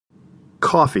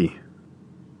Coffee.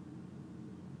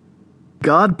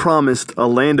 God promised a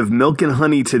land of milk and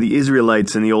honey to the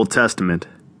Israelites in the Old Testament.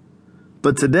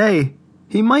 But today,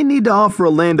 He might need to offer a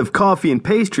land of coffee and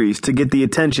pastries to get the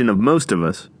attention of most of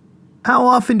us. How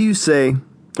often do you say,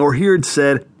 or hear it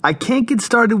said, I can't get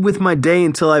started with my day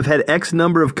until I've had X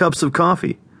number of cups of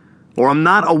coffee? Or I'm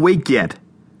not awake yet.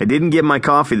 I didn't get my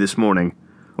coffee this morning.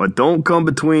 Or don't come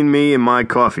between me and my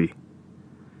coffee.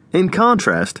 In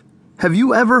contrast, have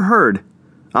you ever heard,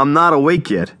 I'm not awake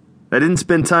yet. I didn't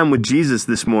spend time with Jesus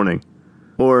this morning.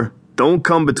 Or, don't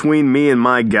come between me and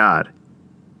my God.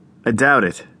 I doubt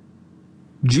it.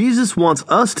 Jesus wants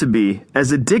us to be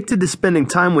as addicted to spending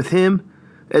time with Him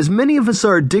as many of us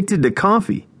are addicted to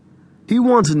coffee. He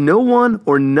wants no one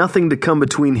or nothing to come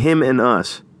between Him and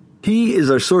us. He is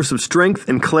our source of strength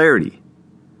and clarity.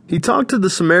 He talked to the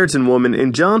Samaritan woman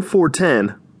in John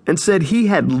 4:10 and said He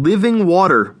had living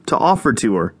water to offer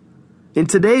to her. In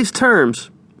today's terms,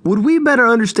 would we better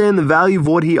understand the value of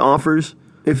what He offers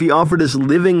if He offered us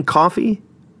living coffee?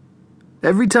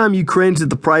 Every time you cringe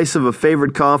at the price of a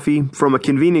favorite coffee from a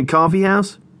convenient coffee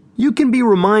house, you can be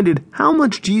reminded how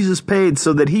much Jesus paid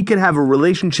so that He could have a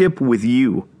relationship with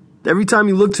you. Every time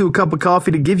you look to a cup of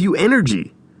coffee to give you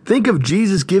energy, think of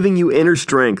Jesus giving you inner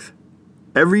strength.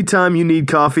 Every time you need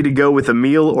coffee to go with a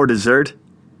meal or dessert,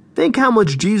 think how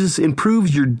much Jesus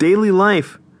improves your daily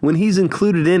life when He's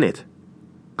included in it.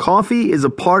 Coffee is a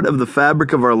part of the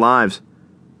fabric of our lives,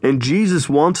 and Jesus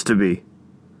wants to be.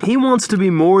 He wants to be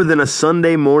more than a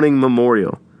Sunday morning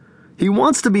memorial. He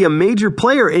wants to be a major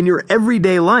player in your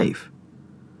everyday life.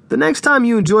 The next time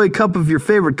you enjoy a cup of your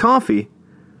favorite coffee,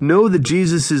 know that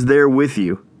Jesus is there with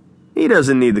you. He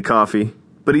doesn't need the coffee,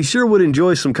 but He sure would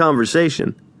enjoy some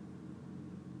conversation.